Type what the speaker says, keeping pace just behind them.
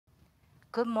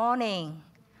Good morning.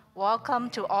 Welcome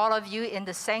to all of you in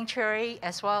the sanctuary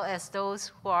as well as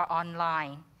those who are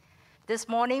online. This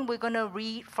morning we're going to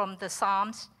read from the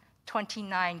Psalms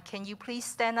 29. Can you please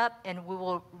stand up and we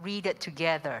will read it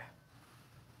together.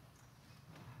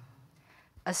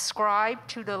 Ascribe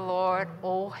to the Lord,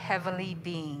 O heavenly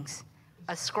beings.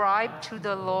 Ascribe to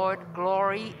the Lord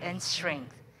glory and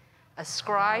strength.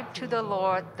 Ascribe to the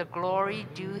Lord the glory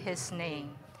due his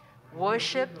name.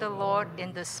 Worship the Lord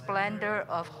in the splendor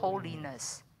of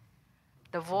holiness.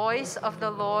 The voice of the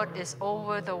Lord is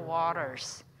over the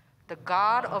waters. The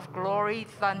God of glory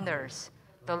thunders,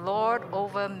 the Lord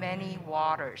over many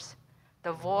waters.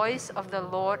 The voice of the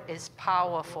Lord is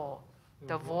powerful.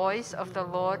 The voice of the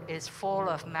Lord is full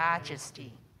of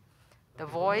majesty. The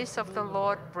voice of the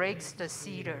Lord breaks the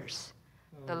cedars.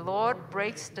 The Lord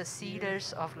breaks the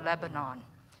cedars of Lebanon.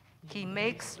 He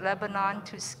makes Lebanon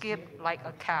to skip like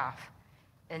a calf,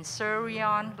 and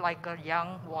Sirion like a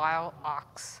young wild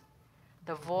ox.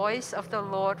 The voice of the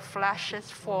Lord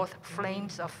flashes forth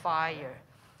flames of fire.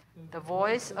 The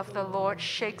voice of the Lord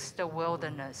shakes the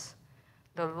wilderness.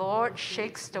 The Lord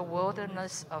shakes the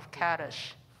wilderness of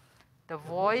Kadesh. The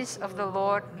voice of the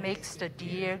Lord makes the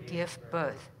deer give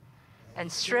birth,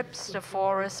 and strips the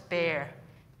forest bare,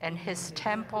 and his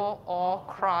temple all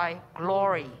cry,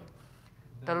 glory.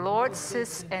 The Lord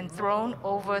sits enthroned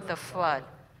over the flood.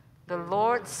 The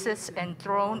Lord sits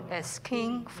enthroned as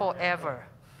king forever.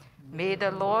 May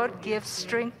the Lord give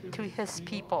strength to his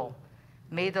people.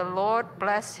 May the Lord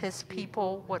bless his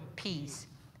people with peace.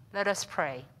 Let us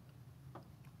pray.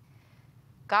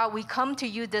 God, we come to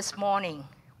you this morning.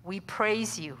 We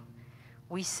praise you.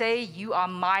 We say you are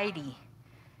mighty.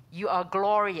 You are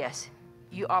glorious.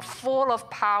 You are full of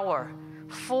power,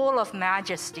 full of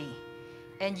majesty.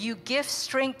 And you give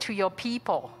strength to your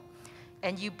people,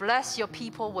 and you bless your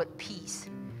people with peace.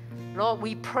 Lord,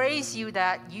 we praise you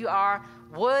that you are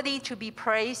worthy to be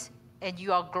praised, and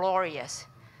you are glorious.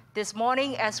 This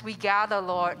morning as we gather,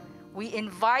 Lord, we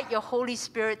invite your Holy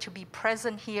Spirit to be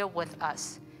present here with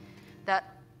us,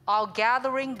 that our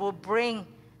gathering will bring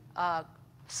a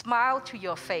smile to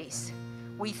your face.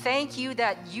 We thank you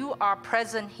that you are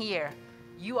present here.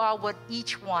 You are with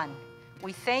each one.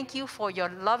 We thank you for your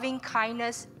loving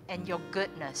kindness and your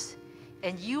goodness.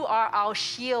 And you are our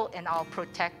shield and our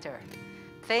protector.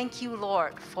 Thank you,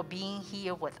 Lord, for being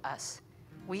here with us.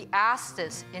 We ask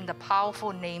this in the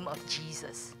powerful name of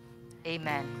Jesus.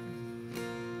 Amen.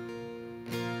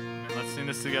 And let's sing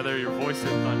this together. Your voice it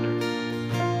thunders.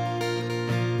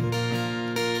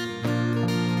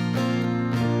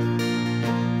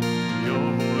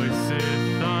 Your voice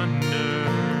it thunders.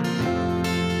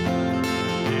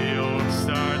 The oak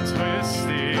starts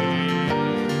twisting.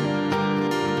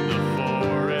 The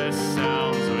forest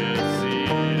sounds with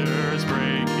cedars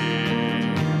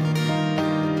breaking.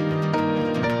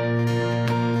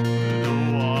 The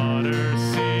waters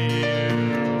see you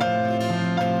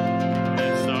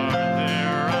and start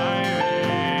their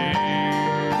rising.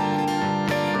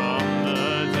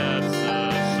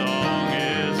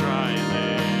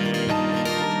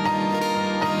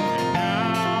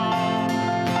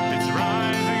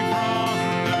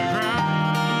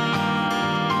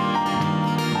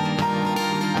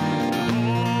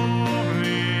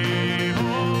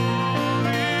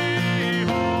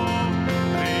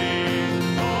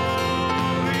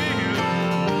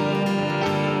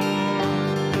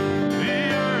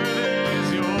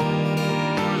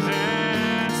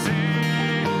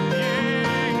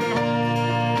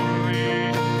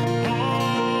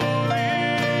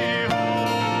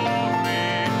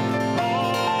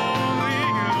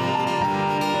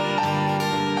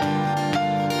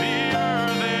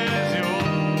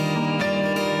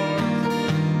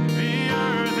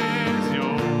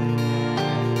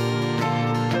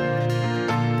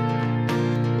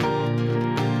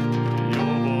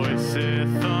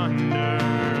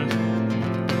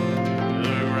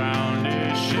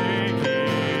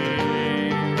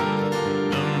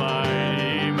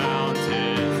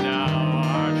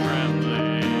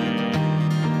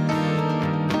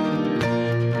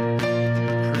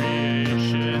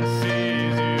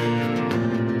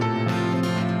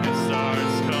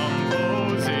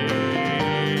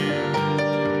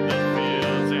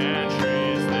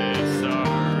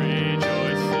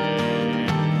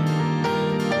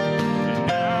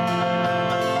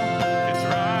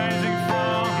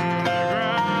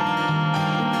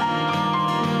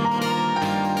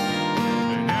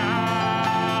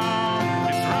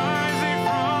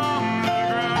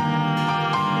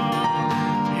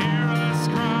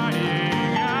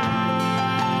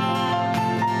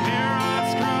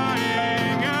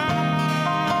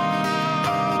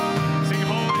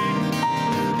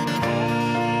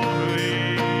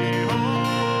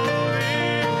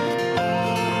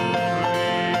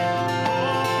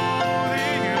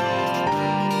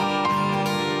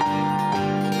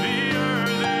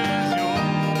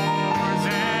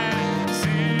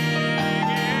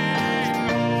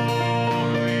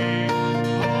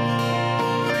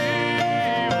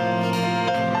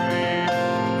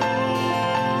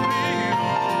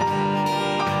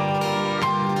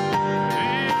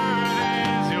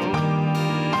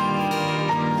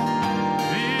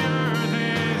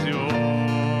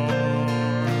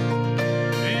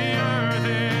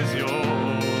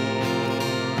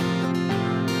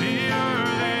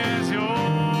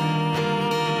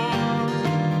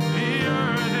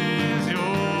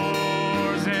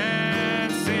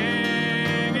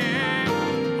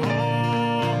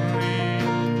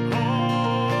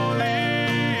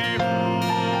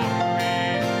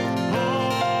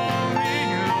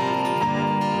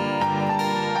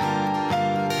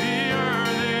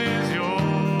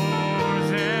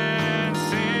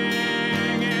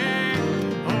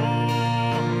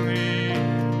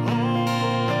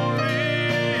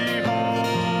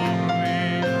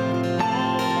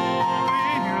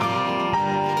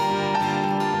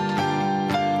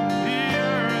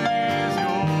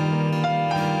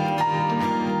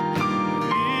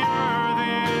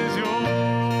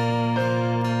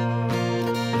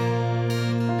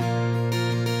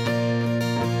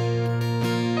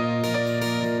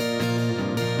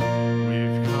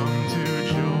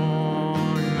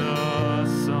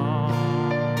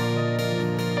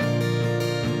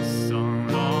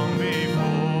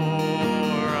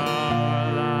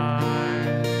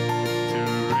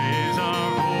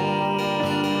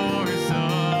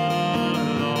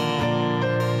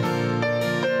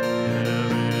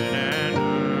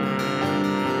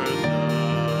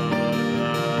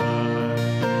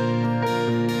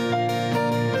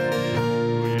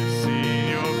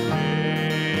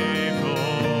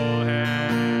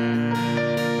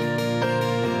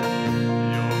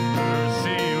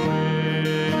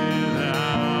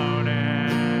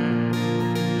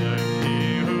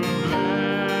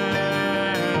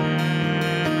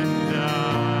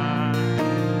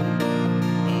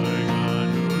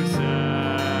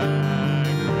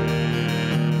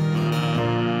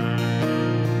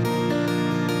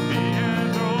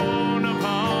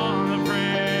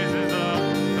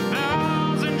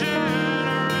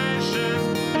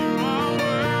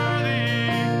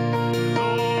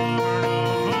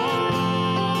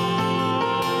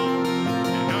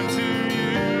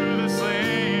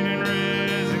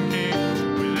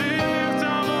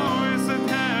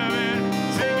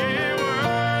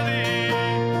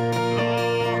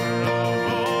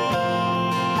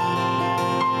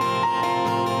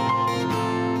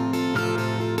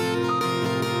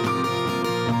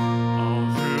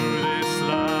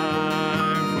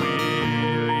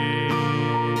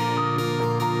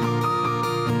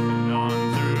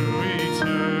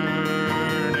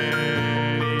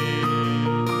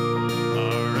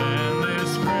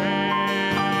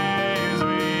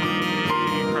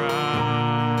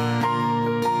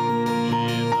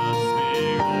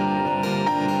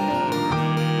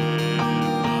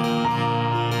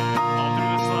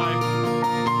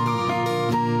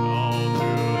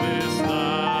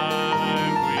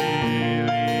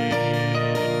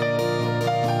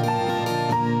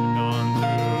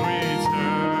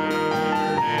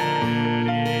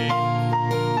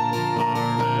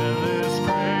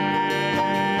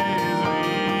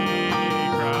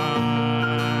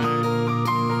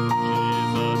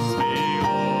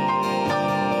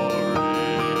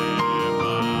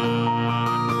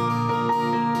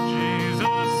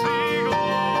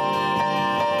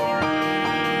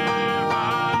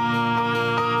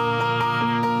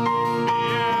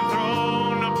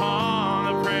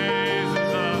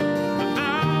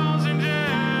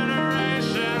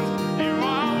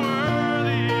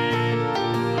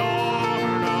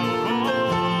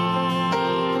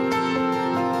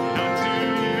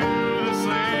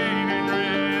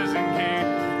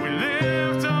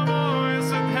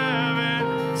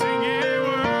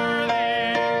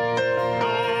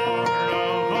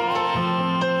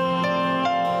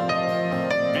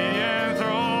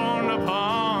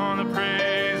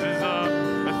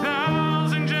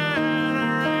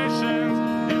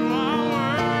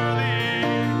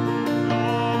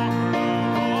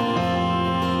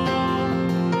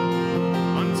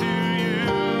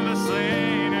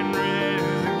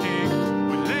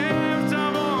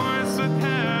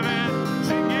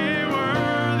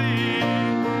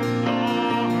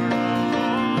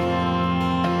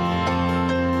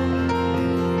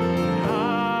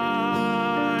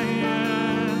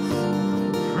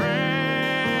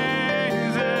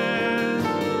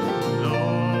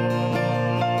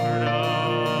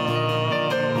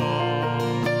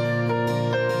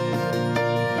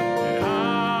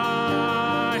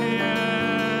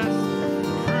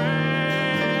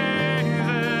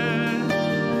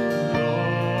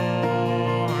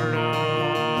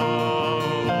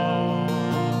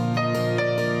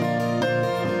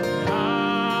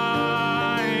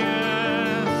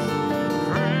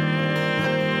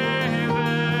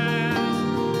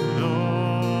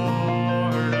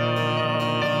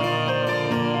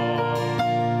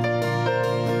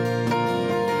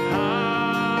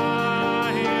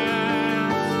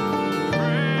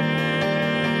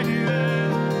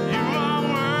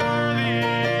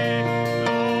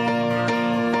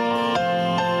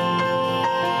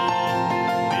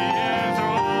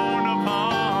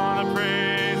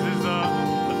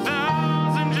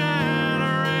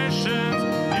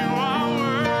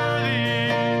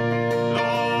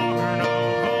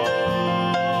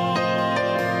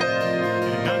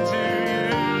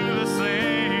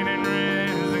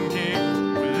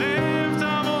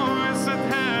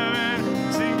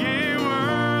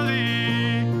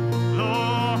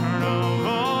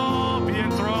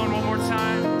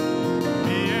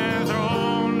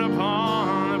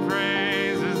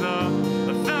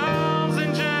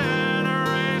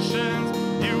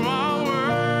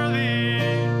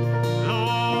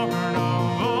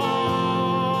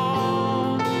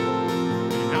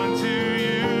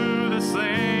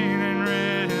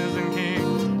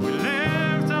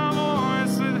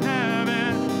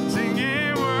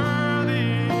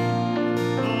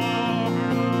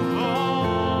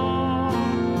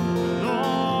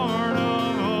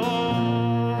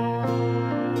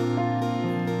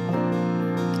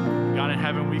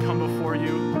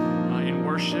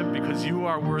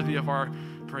 are worthy of our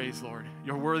praise, Lord.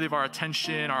 You're worthy of our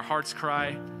attention, our heart's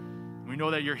cry. We know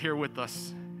that you're here with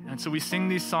us. And so we sing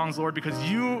these songs, Lord, because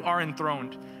you are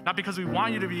enthroned. Not because we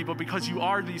want you to be, but because you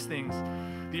are these things.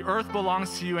 The earth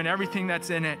belongs to you and everything that's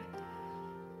in it.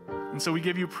 And so we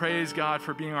give you praise, God,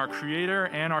 for being our creator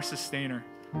and our sustainer.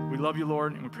 We love you,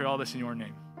 Lord, and we pray all this in your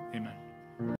name.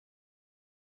 Amen.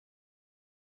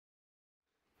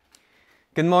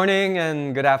 Good morning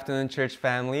and good afternoon, church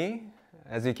family.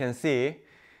 As you can see,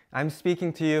 I'm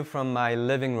speaking to you from my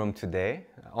living room today.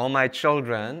 All my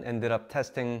children ended up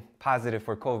testing positive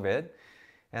for COVID,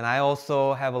 and I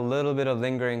also have a little bit of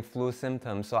lingering flu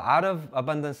symptoms. So out of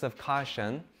abundance of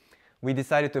caution, we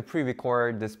decided to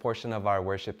pre-record this portion of our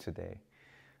worship today.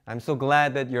 I'm so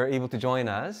glad that you're able to join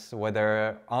us,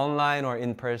 whether online or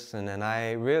in person, and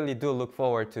I really do look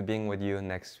forward to being with you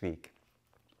next week.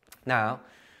 Now,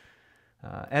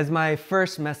 as my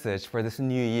first message for this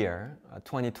new year,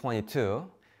 2022,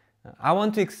 I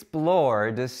want to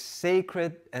explore this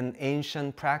sacred and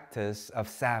ancient practice of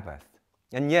Sabbath.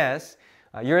 And yes,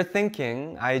 you're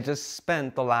thinking I just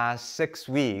spent the last 6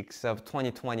 weeks of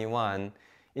 2021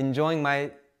 enjoying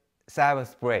my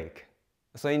Sabbath break.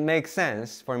 So it makes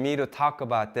sense for me to talk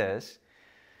about this.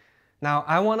 Now,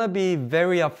 I want to be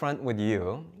very upfront with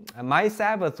you. My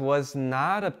Sabbath was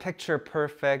not a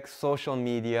picture-perfect, social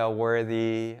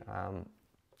media-worthy,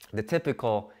 the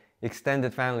typical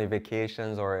extended family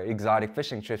vacations or exotic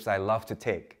fishing trips I love to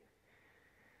take.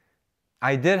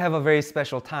 I did have a very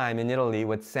special time in Italy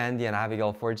with Sandy and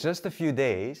Abigail for just a few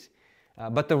days,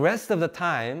 but the rest of the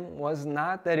time was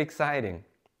not that exciting.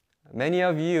 Many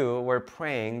of you were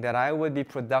praying that I would be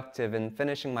productive in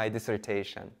finishing my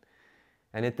dissertation.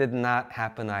 And it did not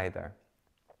happen either.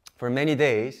 For many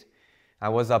days, I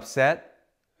was upset,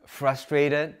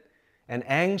 frustrated, and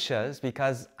anxious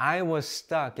because I was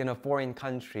stuck in a foreign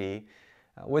country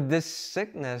with this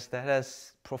sickness that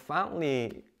has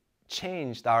profoundly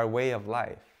changed our way of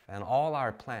life and all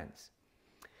our plans.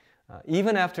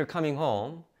 Even after coming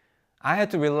home, I had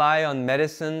to rely on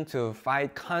medicine to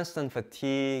fight constant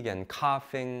fatigue and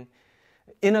coughing,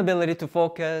 inability to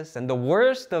focus, and the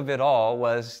worst of it all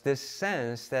was this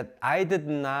sense that I did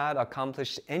not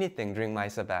accomplish anything during my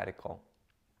sabbatical.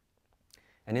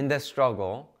 And in that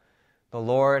struggle, the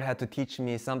Lord had to teach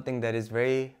me something that is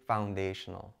very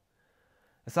foundational.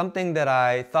 Something that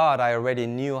I thought I already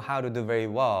knew how to do very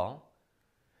well.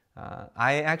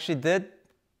 I actually did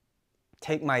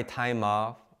take my time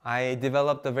off. I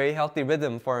developed a very healthy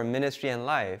rhythm for ministry and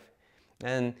life.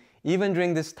 And even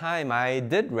during this time, I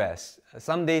did rest,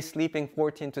 some days sleeping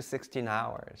 14 to 16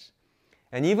 hours.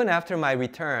 And even after my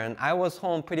return, I was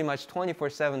home pretty much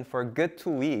 24/7 for a good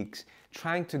 2 weeks,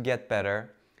 trying to get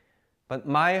better. But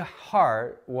my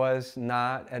heart was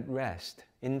not at rest.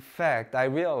 In fact, I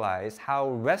realized how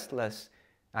restless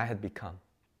I had become.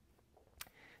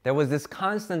 There was this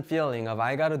constant feeling of,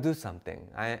 I gotta do something.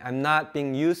 I'm not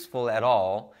being useful at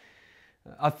all.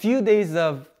 A few days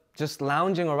of just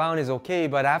lounging around is okay,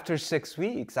 but after 6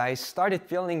 weeks, I started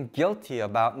feeling guilty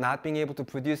about not being able to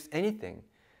produce anything.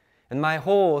 And my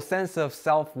whole sense of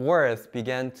self-worth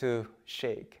began to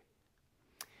shake.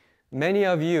 Many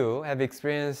of you have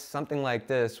experienced something like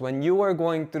this when you were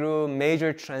going through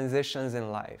major transitions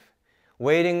in life,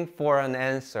 waiting for an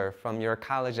answer from your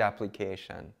college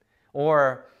application,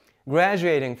 or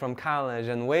graduating from college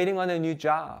and waiting on a new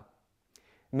job.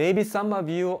 Maybe some of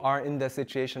you are in that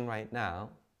situation right now.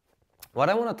 What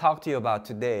I want to talk to you about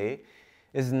today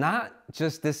is not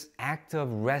just this act of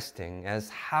resting as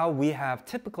how we have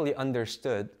typically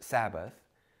understood Sabbath,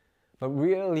 but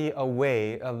really a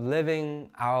way of living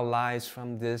our lives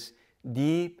from this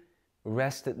deep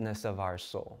restedness of our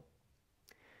soul.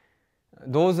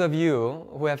 Those of you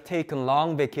who have taken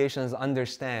long vacations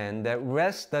understand that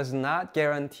rest does not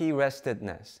guarantee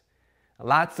restedness.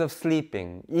 Lots of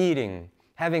sleeping, eating,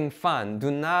 having fun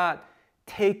do not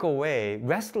take away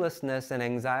restlessness and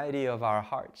anxiety of our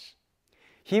hearts.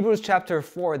 Hebrews chapter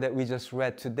 4 that we just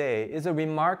read today is a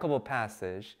remarkable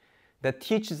passage that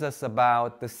teaches us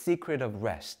about the secret of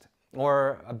rest,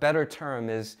 or a better term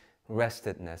is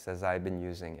restedness, as I've been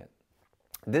using it.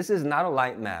 This is not a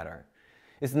light matter.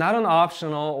 It's not an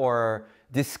optional or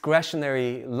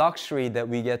discretionary luxury that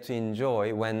we get to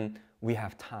enjoy when we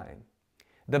have time.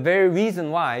 The very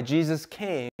reason why Jesus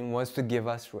came was to give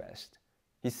us rest.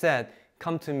 He said,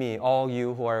 "Come to me, all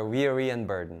you who are weary and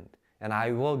burdened, and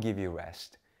I will give you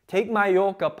rest. Take my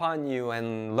yoke upon you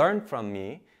and learn from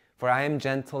me, for I am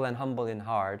gentle and humble in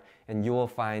heart, and you will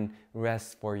find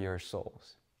rest for your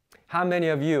souls." How many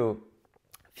of you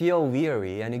feel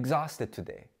weary and exhausted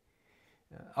today?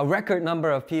 A record number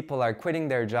of people are quitting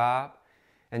their job,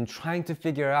 and trying to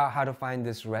figure out how to find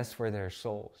this rest for their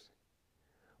souls.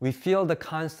 We feel the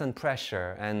constant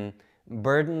pressure and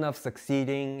burden of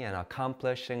succeeding and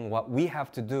accomplishing what we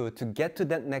have to do to get to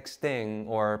that next thing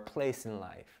or place in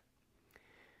life.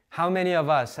 How many of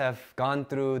us have gone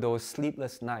through those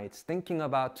sleepless nights thinking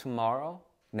about tomorrow,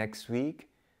 next week,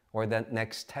 or that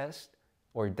next test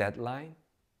or deadline?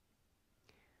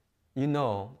 You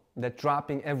know that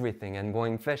dropping everything and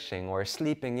going fishing or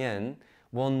sleeping in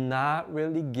will not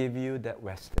really give you that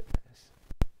restedness.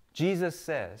 Jesus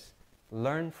says,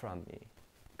 "Learn from me.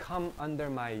 Come under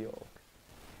my yoke."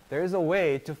 There is a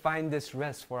way to find this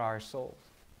rest for our souls.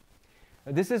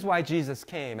 This is why Jesus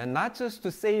came, and not just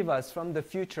to save us from the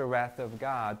future wrath of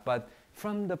God, but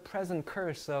from the present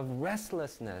curse of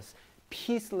restlessness,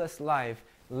 peaceless life,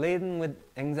 laden with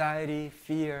anxiety,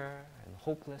 fear, and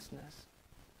hopelessness.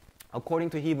 According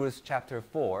to Hebrews chapter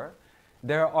 4,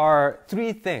 there are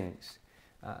three things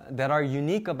that are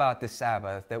unique about the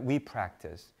Sabbath that we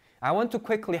practice. I want to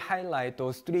quickly highlight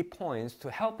those 3 points to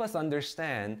help us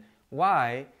understand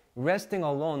why resting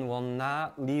alone will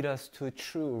not lead us to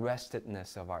true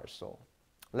restedness of our soul.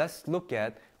 Let's look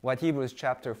at what Hebrews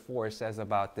chapter 4 says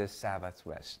about this Sabbath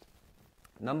rest.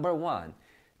 Number 1,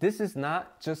 this is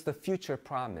not just a future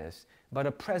promise, but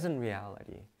a present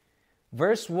reality.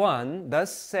 Verse 1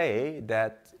 does say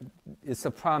that it's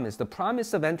a promise. The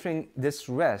promise of entering this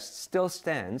rest still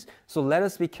stands, so let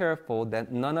us be careful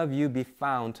that none of you be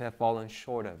found to have fallen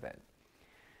short of it.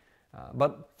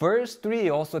 But verse 3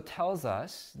 also tells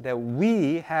us that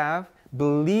we who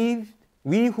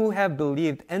have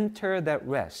believed enter that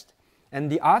rest. And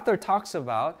the author talks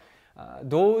about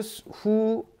those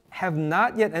who have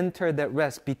not yet entered that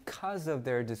rest because of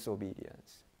their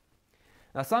disobedience.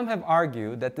 Now, some have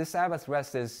argued that this Sabbath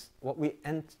rest is what we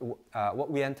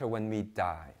enter when we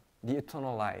die, the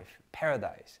eternal life,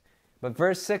 paradise. But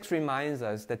verse 6 reminds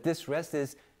us that this rest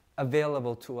is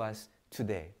available to us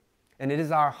today. And it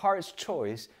is our heart's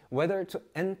choice whether to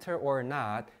enter or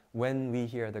not when we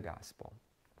hear the gospel.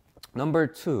 Number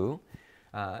 2,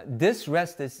 this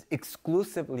rest is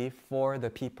exclusively for the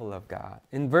people of God.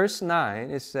 In verse 9,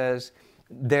 it says,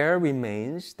 "There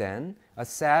remains then a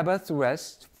Sabbath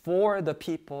rest for the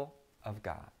people of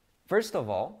God." First of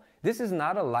all, this is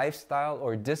not a lifestyle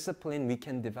or discipline we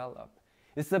can develop.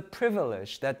 It's a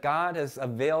privilege that God has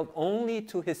availed only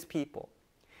to His people.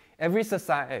 Every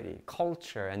society,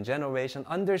 culture, and generation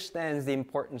understands the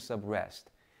importance of rest,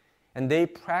 and they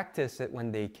practice it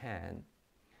when they can.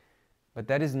 But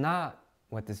that is not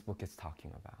what this book is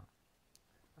talking about.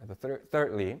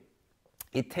 Thirdly,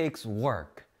 it takes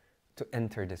work to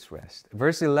enter this rest.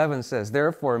 Verse 11 says,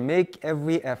 "Therefore make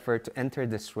every effort to enter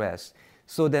this rest,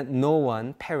 so that no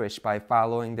one perish by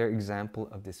following their example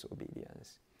of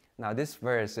disobedience." Now this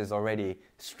verse is already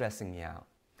stressing me out.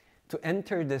 To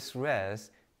enter this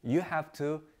rest, you have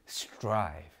to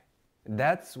strive.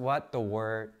 That's what the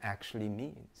word actually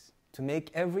means. To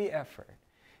make every effort.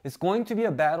 It's going to be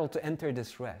a battle to enter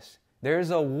this rest. There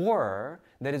is a war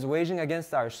that is waging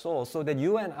against our soul so that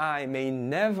you and I may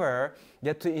never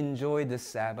get to enjoy the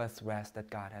Sabbath rest that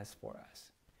God has for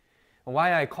us.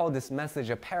 Why I call this message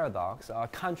a paradox, a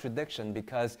contradiction,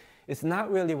 because it's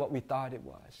not really what we thought it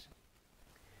was.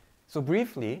 So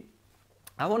briefly,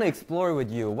 I want to explore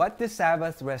with you what this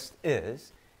Sabbath rest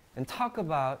is and talk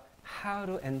about how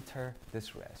to enter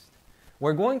this rest.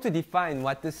 We're going to define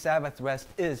what this Sabbath rest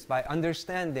is by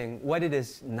understanding what it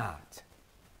is not.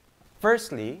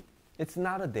 Firstly, it's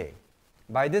not a day.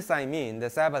 By this I mean the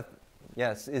Sabbath,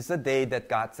 yes, is a day that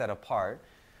God set apart.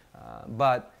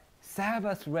 But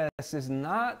Sabbath rest is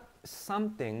not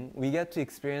something we get to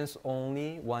experience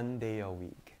only one day a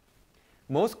week.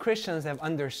 Most Christians have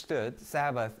understood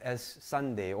Sabbath as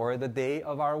Sunday or the day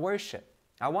of our worship.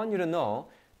 I want you to know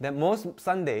that most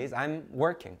Sundays I'm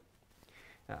working.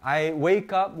 I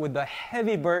wake up with a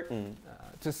heavy burden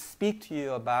to speak to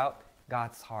you about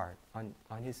God's heart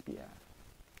on His behalf.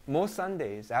 Most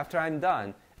Sundays, after I'm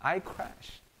done, I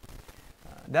crash.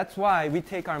 That's why we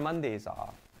take our Mondays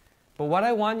off. But what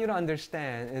I want you to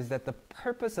understand is that the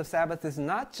purpose of Sabbath is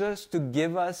not just to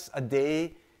give us a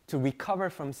day to recover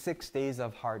from 6 days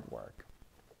of hard work.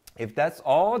 If that's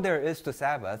all there is to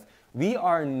Sabbath, we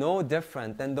are no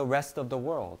different than the rest of the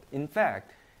world. In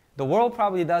fact, the world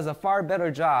probably does a far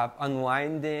better job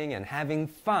unwinding and having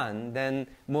fun than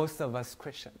most of us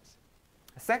Christians.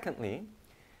 Secondly,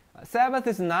 Sabbath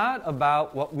is not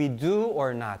about what we do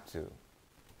or not do.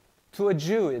 To a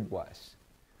Jew, it was.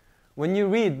 When you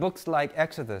read books like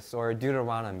Exodus or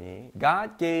Deuteronomy,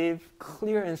 God gave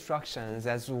clear instructions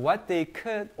as to what they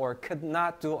could or could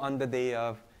not do on the day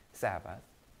of Sabbath.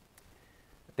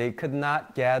 They could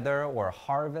not gather or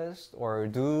harvest or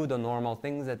do the normal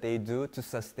things that they do to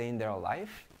sustain their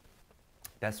life.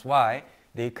 That's why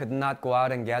they could not go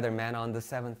out and gather manna on the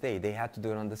seventh day. They had to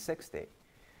do it on the sixth day.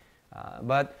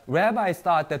 But rabbis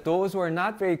thought that those were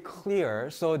not very clear,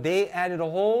 so they added a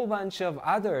whole bunch of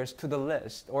others to the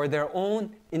list, or their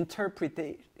own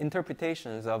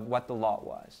interpretations of what the law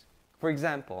was. For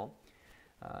example,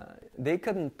 they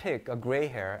couldn't pick a gray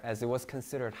hair as it was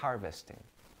considered harvesting.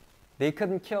 They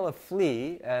couldn't kill a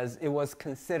flea as it was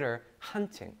considered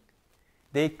hunting.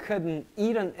 They couldn't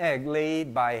eat an egg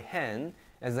laid by a hen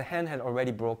as the hen had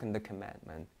already broken the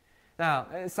commandment. Now,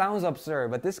 it sounds absurd,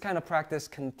 but this kind of practice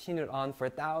continued on for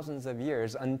thousands of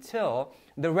years until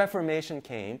the Reformation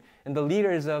came, and the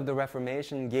leaders of the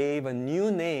Reformation gave a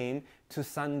new name to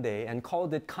Sunday and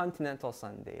called it Continental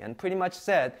Sunday, and pretty much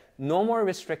said, no more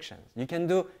restrictions. You can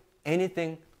do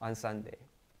anything on Sunday,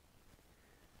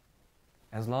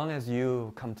 as long as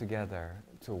you come together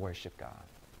to worship God.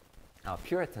 Now,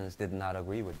 Puritans did not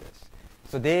agree with this.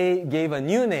 So they gave a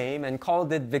new name and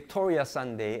called it Victoria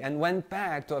Sunday and went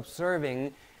back to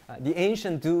observing the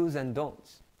ancient do's and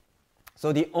don'ts.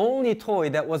 So the only toy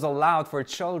that was allowed for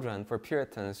children, for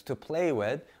Puritans, to play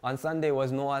with on Sunday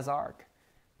was Noah's Ark.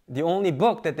 The only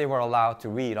book that they were allowed to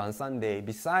read on Sunday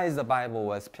besides the Bible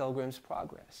was Pilgrim's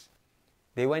Progress.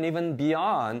 They went even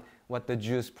beyond what the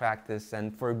Jews practiced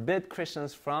and forbid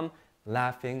Christians from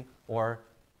laughing or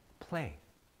playing.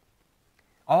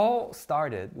 All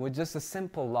started with just a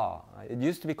simple law. It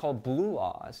used to be called blue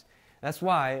laws. That's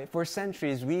why for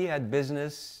centuries we had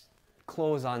business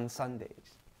closed on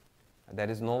Sundays. That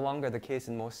is no longer the case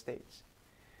in most states.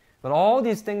 But all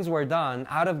these things were done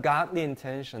out of godly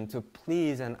intention to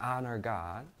please and honor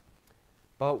God.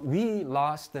 But we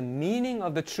lost the meaning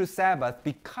of the true Sabbath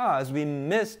because we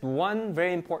missed one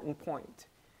very important point.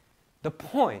 The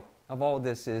point of all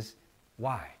this is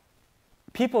why.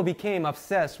 People became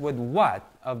obsessed with what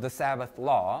of the Sabbath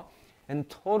law and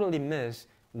totally missed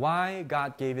why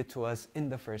God gave it to us in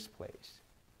the first place.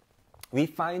 We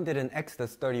find it in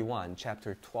Exodus 31,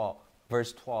 chapter 12,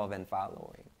 verse 12 and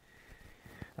following.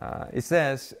 It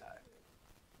says,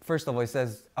 first of all, it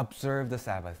says, observe the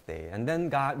Sabbath day. And then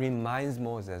God reminds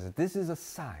Moses, this is a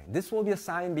sign. This will be a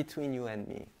sign between you and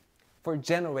me for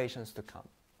generations to come,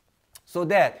 so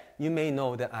that you may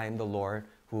know that I am the Lord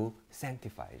who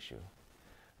sanctifies you.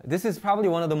 This is probably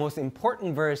one of the most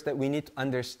important verses that we need to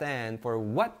understand for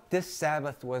what this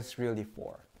Sabbath was really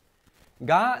for.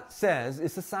 God says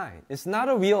it's a sign. It's not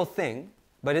a real thing,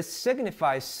 but it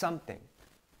signifies something.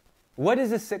 What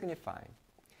is it signifying?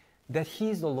 That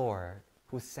He's the Lord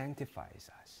who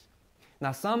sanctifies us.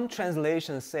 Now, some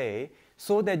translations say,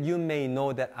 so that you may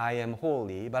know that I am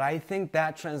holy, but I think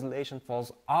that translation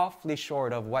falls awfully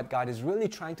short of what God is really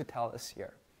trying to tell us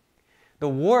here. The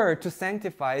word to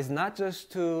sanctify is not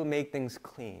just to make things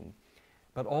clean,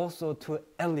 but also to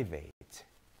elevate,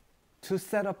 to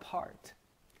set apart,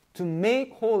 to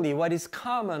make holy what is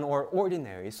common or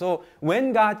ordinary. So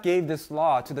when God gave this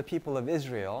law to the people of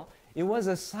Israel, it was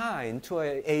a sign to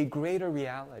a greater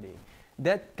reality,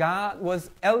 that God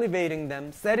was elevating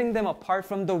them, setting them apart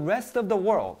from the rest of the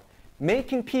world,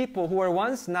 making people who were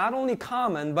once not only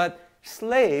common, but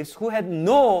slaves who had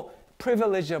no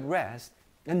privilege of rest,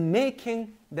 and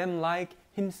making them like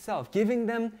Himself, giving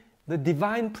them the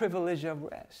divine privilege of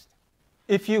rest.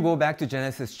 If you go back to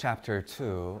Genesis chapter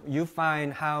 2, you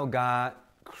find how God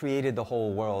created the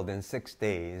whole world in 6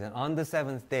 days, and on the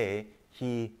seventh day,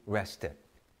 He rested.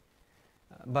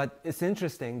 But it's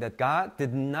interesting that God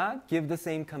did not give the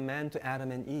same command to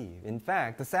Adam and Eve. In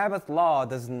fact, the Sabbath law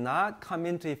does not come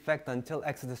into effect until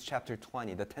Exodus chapter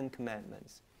 20, the 10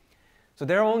 Commandments. So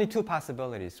there are only two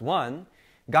possibilities. One,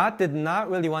 God did not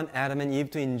really want Adam and Eve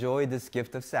to enjoy this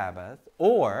gift of Sabbath,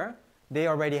 or they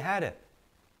already had it.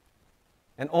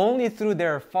 And only through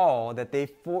their fall that they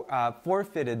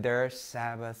forfeited their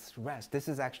Sabbath rest. This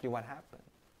is actually what happened.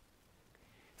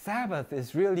 Sabbath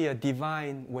is really a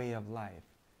divine way of life,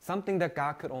 something that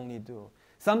God could only do,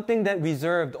 something that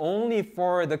reserved only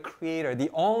for the Creator, the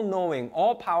all-knowing,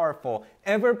 all-powerful,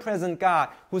 ever-present God,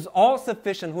 who's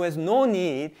all-sufficient, who has no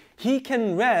need. He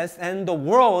can rest, and the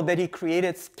world that He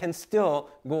created can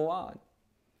still go on.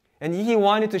 And He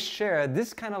wanted to share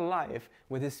this kind of life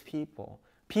with His people,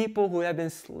 people who have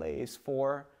been slaves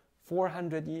for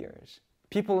 400 years,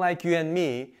 people like you and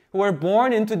me, who were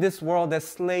born into this world as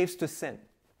slaves to sin,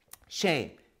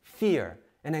 shame, fear,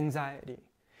 and anxiety.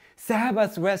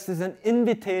 Sabbath rest is an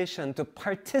invitation to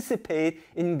participate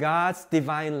in God's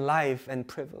divine life and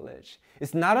privilege.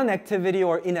 It's not an activity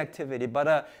or inactivity, but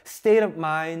a state of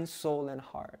mind, soul, and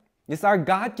heart. It's our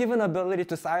God-given ability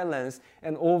to silence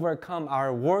and overcome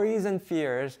our worries and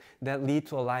fears that lead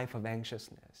to a life of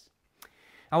anxiousness.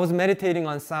 I was meditating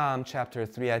on Psalm chapter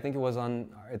 3. I think it was on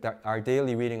our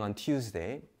daily reading on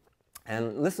Tuesday.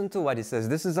 And listen to what it says.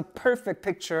 This is a perfect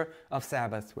picture of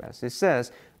Sabbath rest. It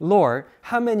says, Lord,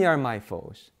 how many are my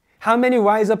foes? How many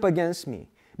rise up against me?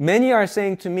 Many are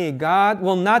saying to me, God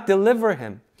will not deliver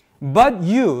him. But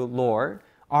you, Lord,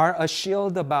 are a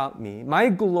shield about me, my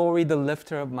glory, the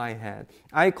lifter of my head.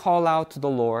 I call out to the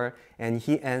Lord, and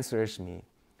he answers me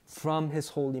from his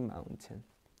holy mountain.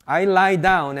 I lie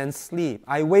down and sleep.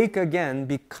 I wake again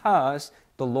because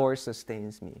the Lord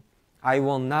sustains me. I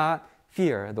will not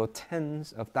fear though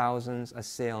tens of thousands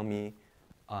assail me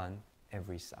on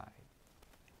every side.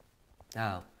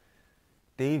 Now,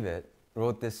 David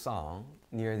wrote this song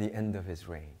near the end of his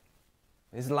reign.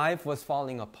 His life was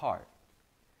falling apart.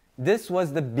 This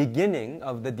was the beginning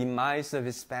of the demise of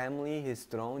his family, his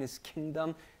throne, his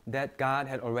kingdom that God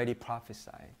had already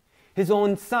prophesied. His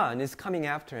own son is coming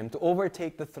after him to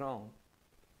overtake the throne.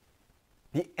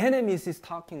 The enemies he's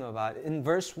talking about in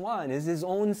verse 1 is his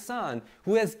own son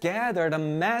who has gathered a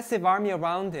massive army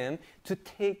around him to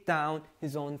take down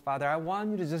his own father. I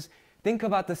want you to just think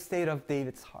about the state of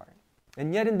David's heart.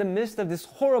 And yet in the midst of this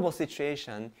horrible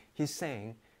situation, he's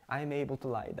saying, I am able to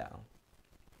lie down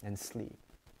and sleep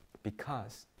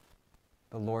because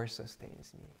the Lord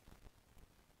sustains me.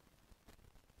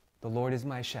 The Lord is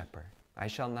my shepherd. I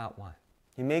shall not want.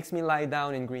 He makes me lie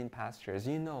down in green pastures.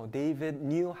 You know, David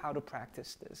knew how to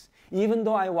practice this. Even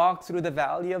though I walk through the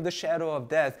valley of the shadow of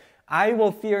death, I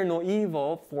will fear no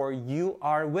evil, for you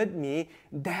are with me.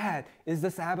 That is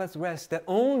the Sabbath rest that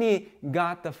only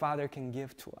God the Father can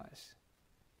give to us.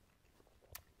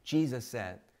 Jesus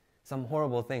said some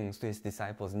horrible things to his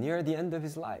disciples near the end of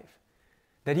his life.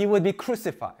 That he would be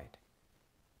crucified.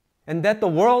 And that the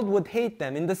world would hate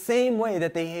them in the same way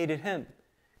that they hated him.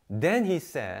 Then he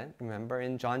said, remember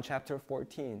in John chapter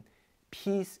 14,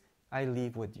 peace I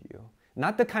leave with you.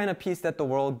 Not the kind of peace that the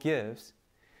world gives.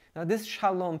 Now this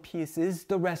shalom peace is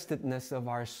the restedness of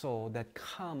our soul that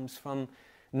comes from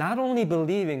not only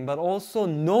believing but also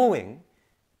knowing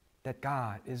that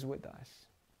God is with us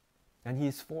and he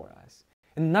is for us.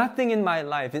 And nothing in my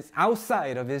life is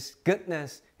outside of his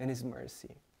goodness and his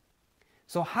mercy.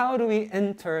 So how do we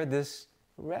enter this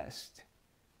rest?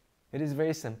 It is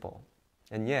very simple.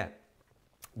 And yet,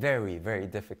 very, very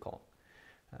difficult.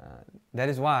 That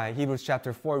is why Hebrews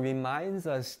chapter 4 reminds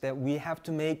us that we have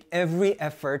to make every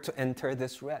effort to enter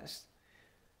this rest.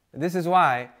 This is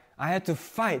why I had to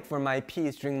fight for my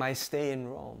peace during my stay in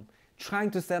Rome,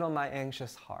 trying to settle my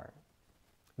anxious heart,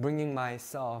 bringing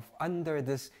myself under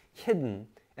this hidden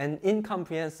and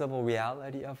incomprehensible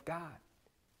reality of God.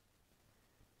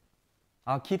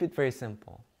 I'll keep it very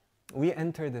simple. We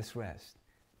enter this rest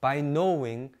by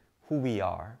knowing who we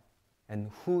are and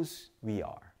whose we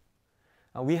are.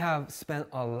 We have spent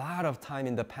a lot of time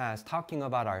in the past talking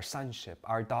about our sonship,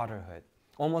 our daughterhood.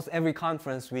 Almost every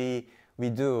conference we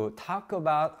do talk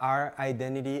about our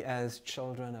identity as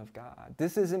children of God.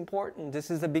 This is important. This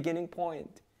is the beginning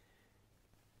point.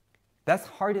 That's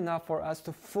hard enough for us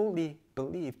to fully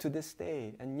believe to this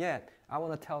day. And yet, I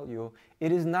want to tell you,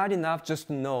 it is not enough just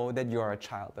to know that you are a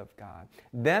child of God.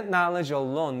 That knowledge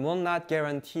alone will not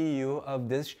guarantee you of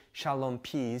this shalom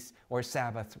peace or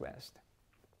Sabbath rest.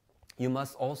 You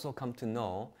must also come to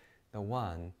know the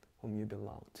one whom you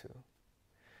belong to.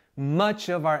 Much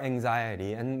of our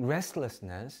anxiety and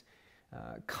restlessness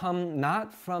come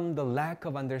not from the lack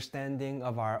of understanding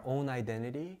of our own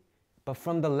identity, but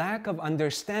from the lack of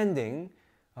understanding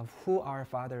of who our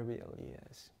Father really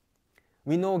is.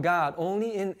 We know God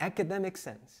only in academic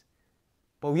sense,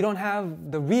 but we don't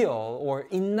have the real or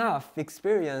enough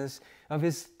experience of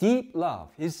His deep love,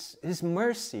 His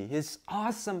mercy, His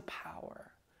awesome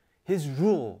power, His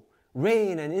rule,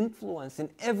 reign, and influence in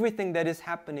everything that is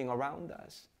happening around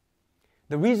us.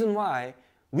 The reason why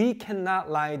we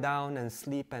cannot lie down and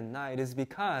sleep at night is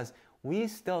because we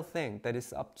still think that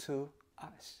it's up to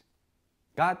us.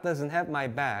 God doesn't have my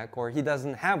back, or He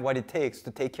doesn't have what it takes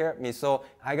to take care of me, so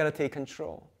I got to take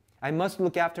control. I must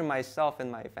look after myself and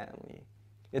my family.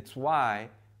 It's why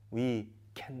we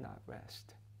cannot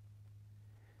rest.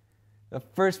 The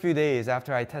first few days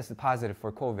after I tested positive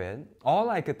for COVID, all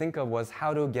I could think of was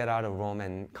how to get out of Rome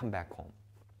and come back home.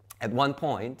 At one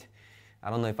point, I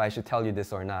don't know if I should tell you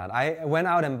this or not, I went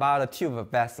out and bought a tube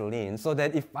of Vaseline so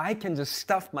that if I can just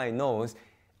stuff my nose,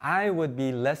 I would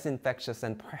be less infectious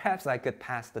and perhaps I could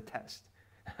pass the test.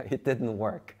 It didn't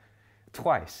work.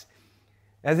 Twice.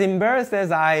 As embarrassed as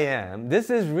I am,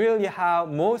 this is really how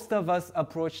most of us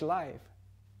approach life.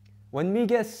 When we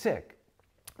get sick,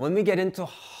 When we get into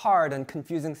hard and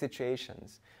confusing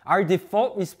situations, our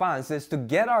default response is to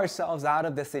get ourselves out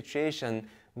of the situation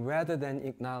rather than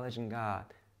acknowledging God,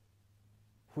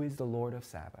 who is the Lord of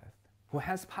Sabbath, who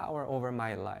has power over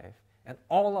my life and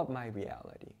all of my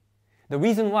reality. The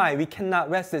reason why we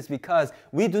cannot rest is because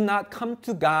we do not come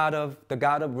to the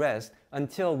God of rest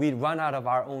until we run out of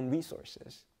our own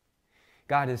resources.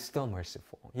 God is still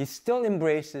merciful. He still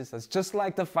embraces us, just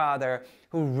like the father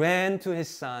who ran to his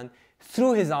son,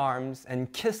 threw his arms,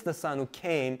 and kissed the son who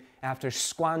came after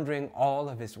squandering all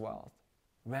of his wealth,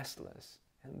 restless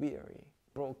and weary,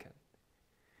 broken.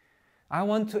 I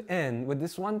want to end with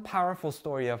this one powerful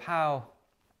story of how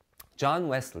John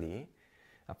Wesley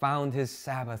found his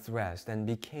Sabbath rest and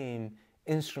became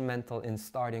instrumental in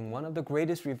starting one of the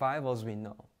greatest revivals we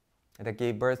know that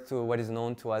gave birth to what is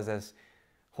known to us as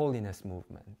holiness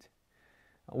movement.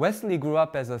 Wesley grew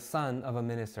up as a son of a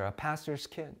minister, a pastor's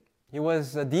kid. He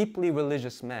was a deeply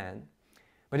religious man,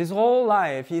 but his whole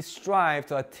life he strived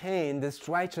to attain this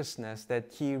righteousness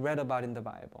that he read about in the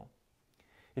Bible.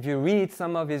 If you read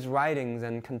some of his writings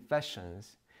and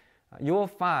confessions, you will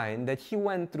find that he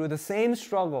went through the same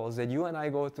struggles that you and I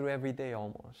go through every day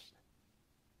almost.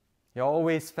 He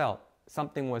always felt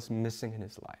something was missing in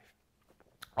his life,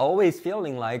 always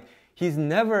feeling like he's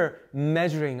never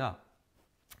measuring up.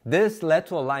 This led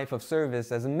to a life of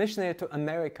service as a missionary to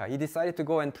America. He decided to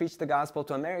go and preach the gospel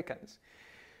to Americans.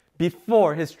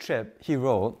 Before his trip, he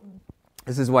wrote,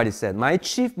 this is what he said, "My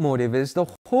chief motive is the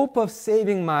hope of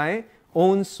saving my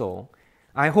own soul.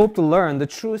 I hope to learn the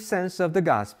true sense of the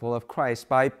gospel of Christ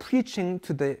by preaching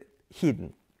to the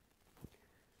heathen."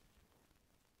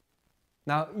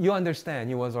 Now, you understand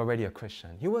he was already a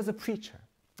Christian. He was a preacher.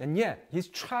 And yet, he's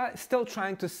still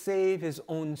trying to save his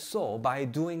own soul by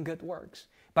doing good works,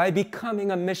 by becoming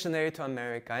a missionary to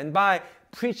America, and by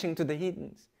preaching to the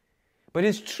heathens. But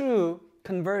his true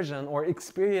conversion or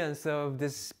experience of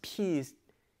this peace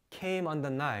came on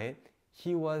the night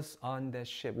he was on the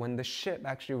ship, when the ship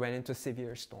actually ran into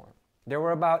severe storm. There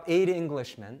were about 80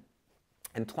 Englishmen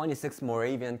and 26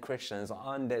 Moravian Christians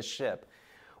on this ship.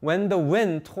 When the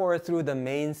wind tore through the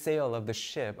mainsail of the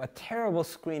ship, a terrible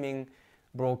screaming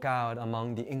broke out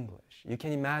among the English. You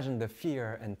can imagine the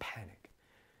fear and panic.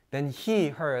 Then he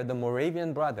heard the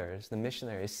Moravian brothers, the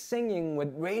missionaries, singing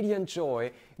with radiant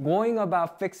joy, going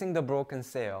about fixing the broken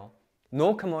sail.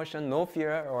 No commotion, no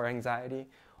fear or anxiety,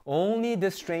 only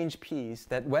this strange peace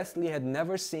that Wesley had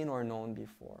never seen or known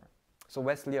before. So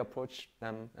Wesley approached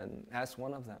them and asked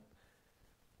one of them,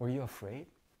 "Were you afraid?"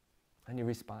 And he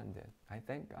responded, "I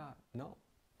thank God, no."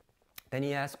 Then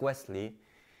he asked Wesley,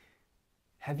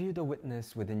 "Have you the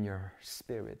witness within your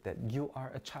spirit that you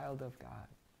are a child of God?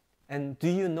 And do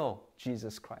you know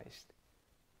Jesus Christ?"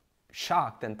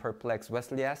 Shocked and perplexed,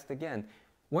 Wesley asked again,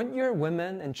 "Weren't your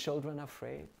women and children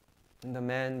afraid?" And the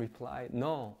man replied,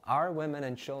 "No, our women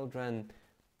and children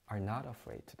are not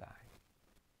afraid to die."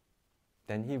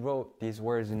 Then he wrote these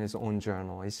words in his own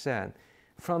journal. He said,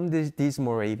 "From these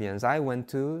Moravians, I went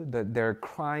to their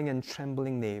crying and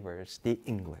trembling neighbors, the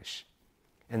English,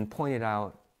 and pointed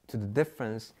out to the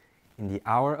difference in the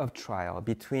hour of trial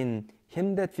between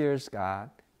him that fears God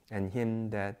and him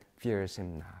that fears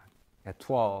him not. At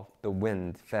 12, the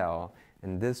wind fell,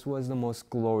 and this was the most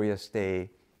glorious day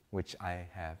which I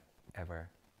have ever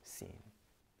seen."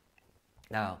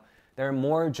 Now, there are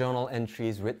more journal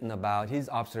entries written about his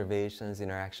observations,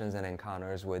 interactions, and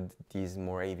encounters with these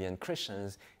Moravian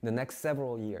Christians in the next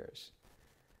several years.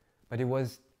 But it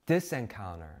was this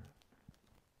encounter,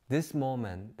 this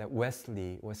moment, that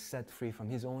Wesley was set free from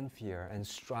his own fear and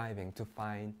striving to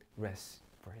find rest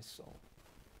for his soul.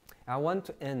 I want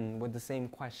to end with the same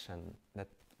question that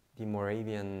the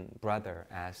Moravian brother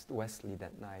asked Wesley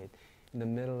that night in the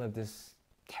middle of this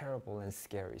terrible and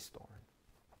scary storm.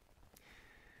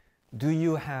 Do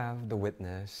you have the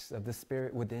witness of the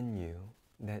Spirit within you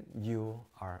that you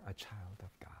are a child of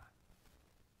God?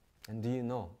 And do you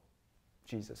know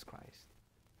Jesus Christ?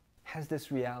 Has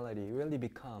this reality really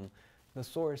become the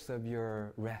source of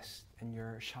your rest and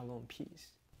your shalom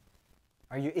peace?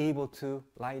 Are you able to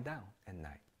lie down at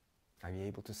night? Are you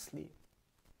able to sleep?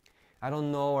 I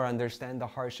don't know or understand the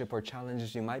hardship or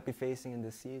challenges you might be facing in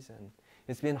this season.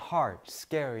 It's been hard,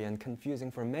 scary, and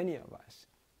confusing for many of us.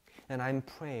 And I'm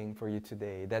praying for you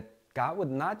today that God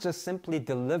would not just simply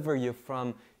deliver you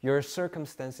from your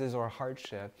circumstances or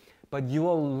hardship, but you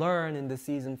will learn in the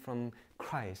season from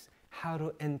Christ how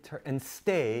to enter and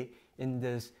stay in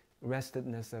this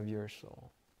restedness of your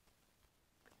soul.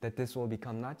 That this will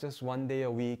become not just one day a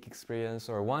week experience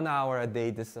or 1 hour a day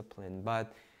discipline,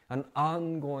 but an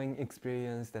ongoing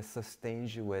experience that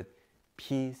sustains you with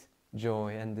peace,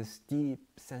 joy, and this deep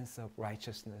sense of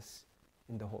righteousness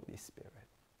in the Holy Spirit.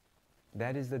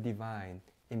 That is the divine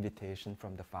invitation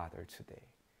from the Father today.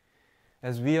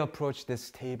 As we approach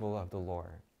this table of the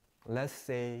Lord, let's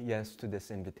say yes to this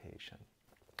invitation.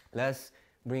 Let's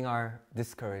bring our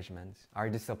discouragements, our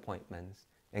disappointments,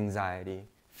 anxiety,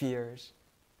 fears,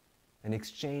 and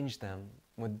exchange them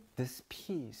with this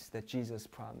peace that Jesus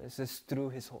promises through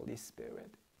His Holy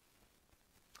Spirit.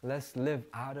 Let's live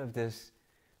out of this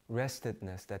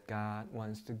restedness that God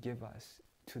wants to give us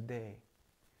today.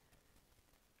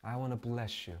 I want to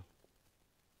bless you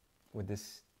with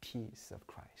this peace of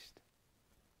Christ.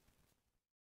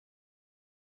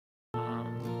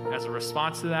 As a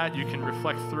response to that, you can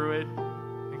reflect through it.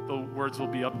 I think the words will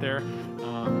be up there.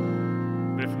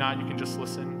 But if not, you can just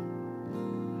listen.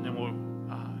 And then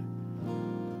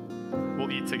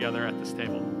we'll eat together at this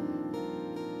table.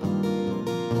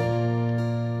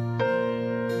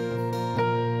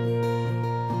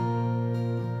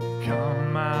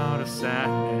 Come out of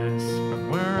sadness from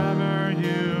wherever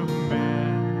you've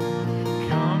been.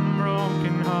 Come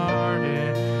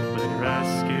broken-hearted, let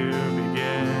rescue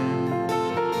begin.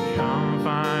 Come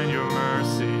find your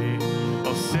mercy,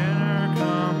 oh sinner,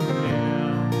 come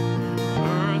kneel.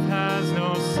 Earth has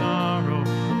no sorrow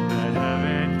that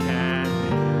heaven can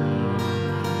heal.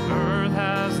 Earth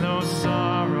has no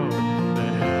sorrow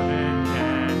that heaven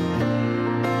can heal.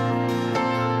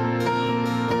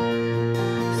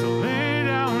 So lay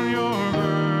down your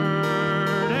burdens,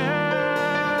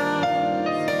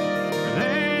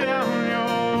 lay down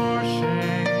your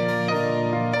shame,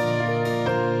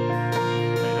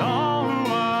 and all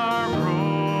who are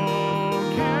broken,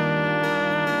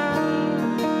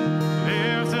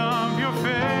 lift up your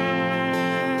faith.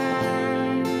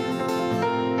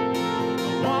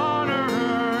 A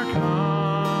wanderer,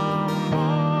 come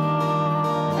home,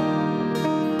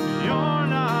 you're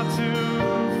not too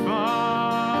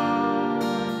far.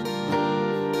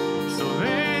 So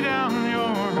lay down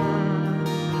your hurt,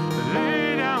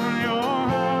 lay down your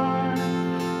heart,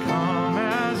 come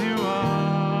as you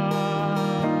are.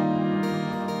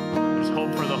 There's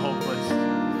hope for the hopeless.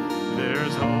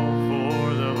 There's hope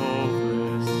for the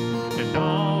hopeless and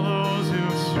all those who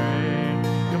stray.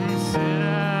 Come sit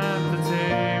at the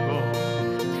table,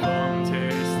 come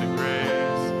taste the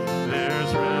grace.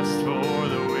 There's rest for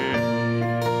the weary,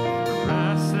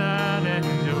 rest that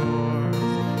endures.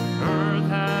 Earth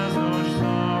has no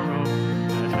sorrow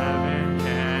that heaven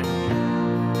can cure.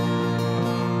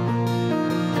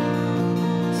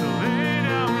 So lay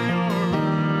down your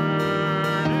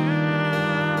burden,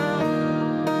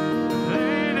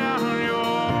 lay down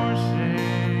your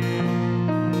shame,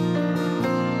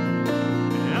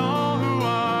 and all who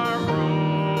are broken,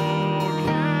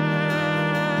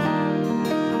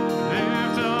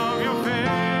 lift up your faith.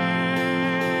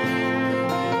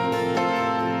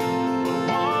 A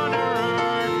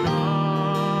wanderer, come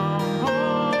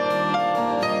home,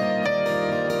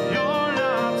 you're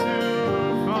not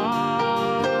too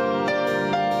far.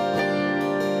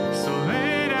 So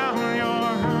lay down your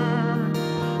hurt,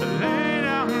 lay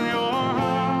down your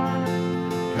heart,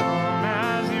 come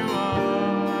as you are.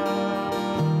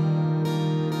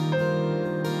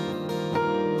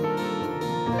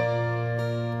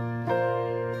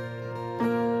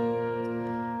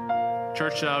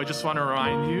 Church, we just want to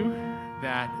remind you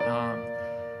that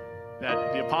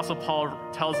that the Apostle Paul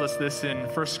tells us this in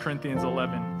 1 Corinthians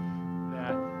 11,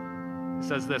 that it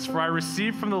says this, "For I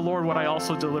received from the Lord what I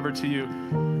also delivered to you,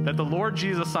 that the Lord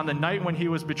Jesus on the night when he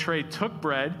was betrayed took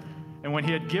bread, and when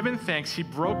he had given thanks, he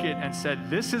broke it and said,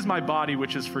 'This is my body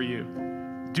which is for you.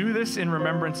 Do this in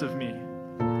remembrance of me.'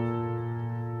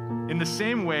 In the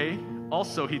same way,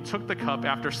 also he took the cup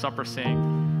after supper,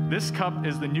 saying, 'This cup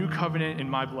is the new covenant in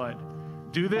my blood.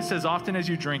 Do this as often as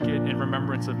you drink it in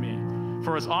remembrance of me.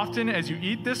 For as often as you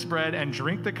eat this bread and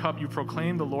drink the cup, you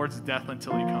proclaim the Lord's death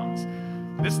until he comes.'"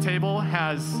 This table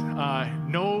has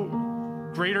no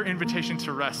greater invitation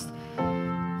to rest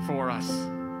for us.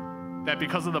 That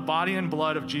because of the body and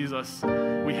blood of Jesus,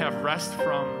 we have rest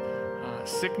from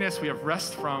sickness, we have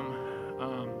rest from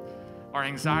our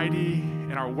anxiety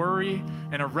and our worry,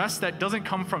 and a rest that doesn't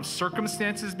come from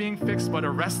circumstances being fixed, but a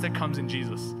rest that comes in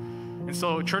Jesus. And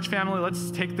so, church family,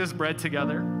 let's take this bread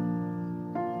together.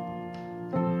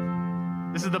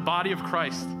 This is the body of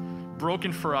Christ,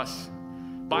 broken for us.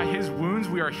 By his wounds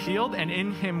we are healed, and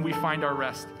in him we find our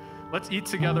rest. Let's eat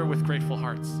together with grateful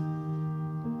hearts.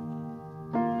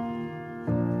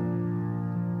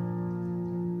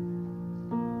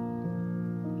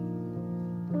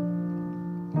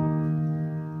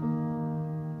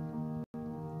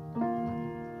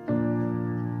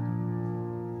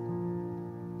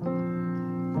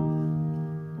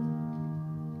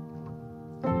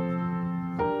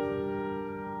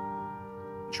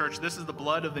 Church, this is the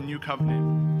blood of the new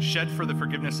covenant, shed for the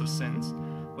forgiveness of sins.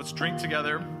 Let's drink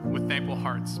together with thankful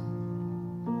hearts.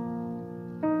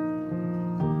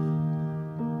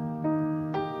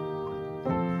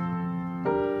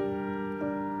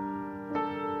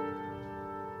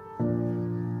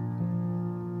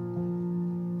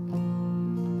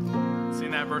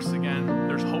 Sing that verse again.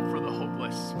 There's hope for the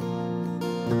hopeless.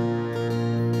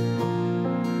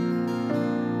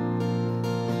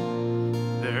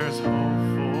 There's hope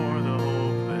for the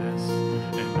hopeless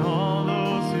and all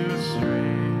those who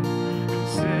stray. Come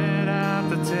sit at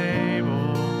the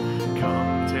table,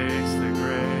 come taste the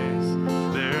grace.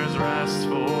 There's rest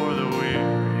for the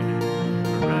weary,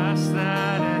 rest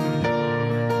that endures.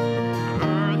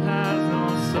 Earth has no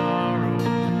sorrow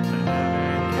that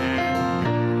heaven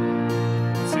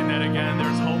can. Sing that again.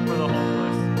 There's hope for the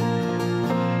hopeless.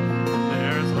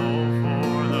 There's hope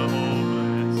for the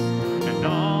hopeless and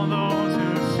all those who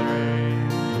stray.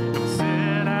 Come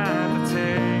sit at the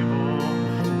table,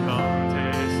 come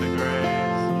taste the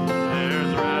grace.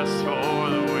 There's rest for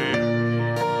the weary,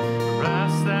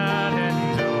 rest that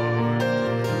endures.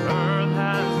 Earth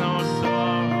has no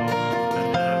sorrow that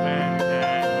heaven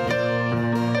can cure.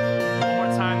 One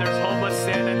more time, there's hope. Let's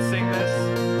stand and sing this.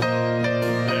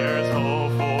 There's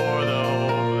hope for the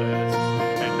hopeless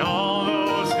and all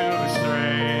those who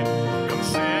stray. Come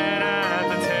sit at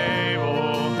the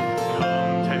table,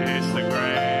 come taste the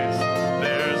grace.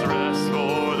 There's rest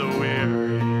for the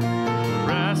weary,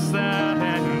 rest that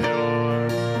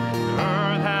endures.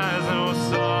 Earth has no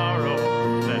sorrow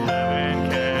that heaven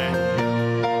can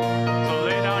cure. So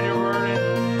lay down your burden.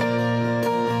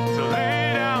 So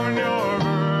lay down your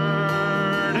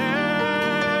burden.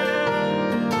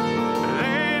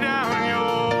 Lay down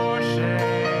your shame.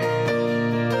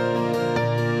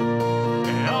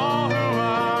 And all who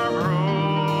are broken,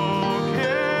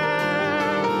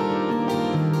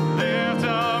 lift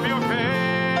up your faith.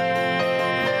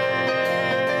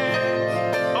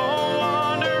 Oh,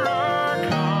 wanderer,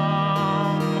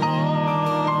 come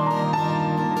home.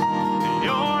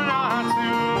 You're not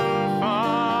too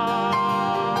far.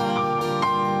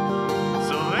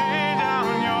 So lay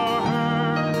down your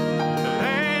hurt,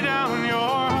 lay down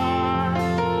your heart,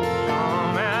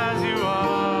 come as you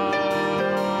are.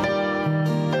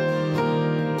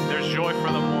 There's joy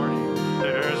for the morning,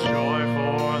 there's joy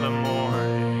for the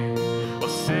morning. Oh,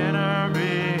 sinner,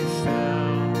 be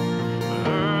still. The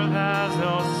earth has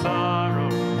no sorrow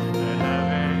that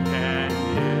heaven can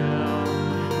heal.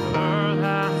 The earth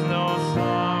has no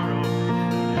sorrow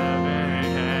that heaven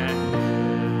can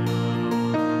heal.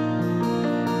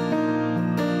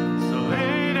 So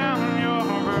lay down your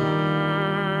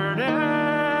burden,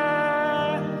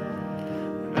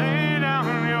 lay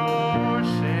down your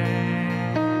shame.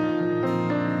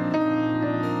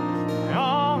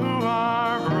 All who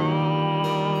are broken,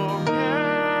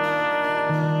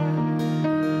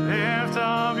 lift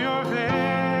up your faith.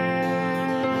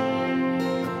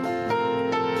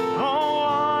 Oh,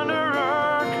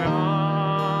 wanderer,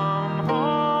 come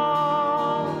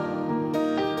home.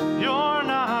 You're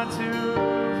not too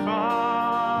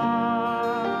far.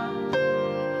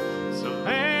 So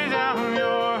lay down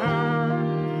your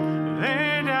hurt,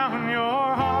 lay down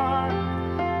your heart,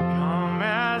 come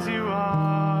as you are.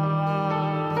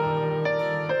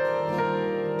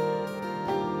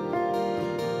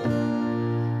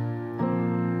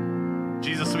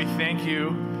 Jesus, we thank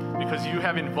you because you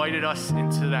have invited us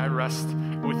into that rest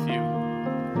with you.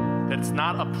 That it's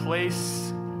not a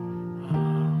place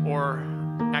or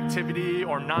activity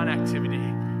or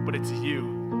non-activity, but it's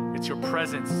you. It's your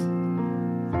presence.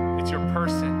 It's your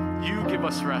person. You give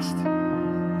us rest.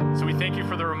 So we thank you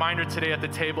for the reminder today at the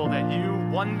table that you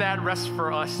won that rest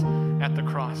for us at the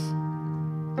cross.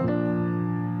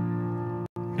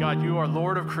 God, you are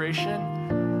Lord of creation,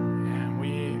 and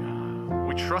we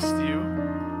trust you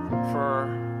for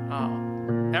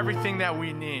everything that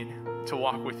we need to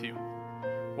walk with you.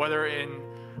 Whether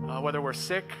we're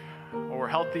sick or we're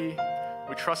healthy,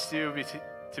 we trust you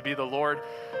to be the Lord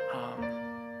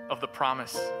of the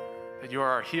promise that you are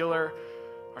our healer,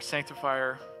 our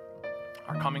sanctifier,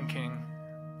 our coming King.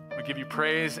 We give you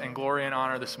praise and glory and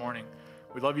honor this morning.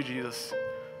 We love you, Jesus,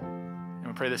 and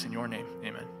we pray this in your name.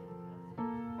 Amen.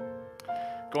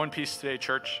 Go in peace today,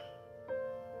 church.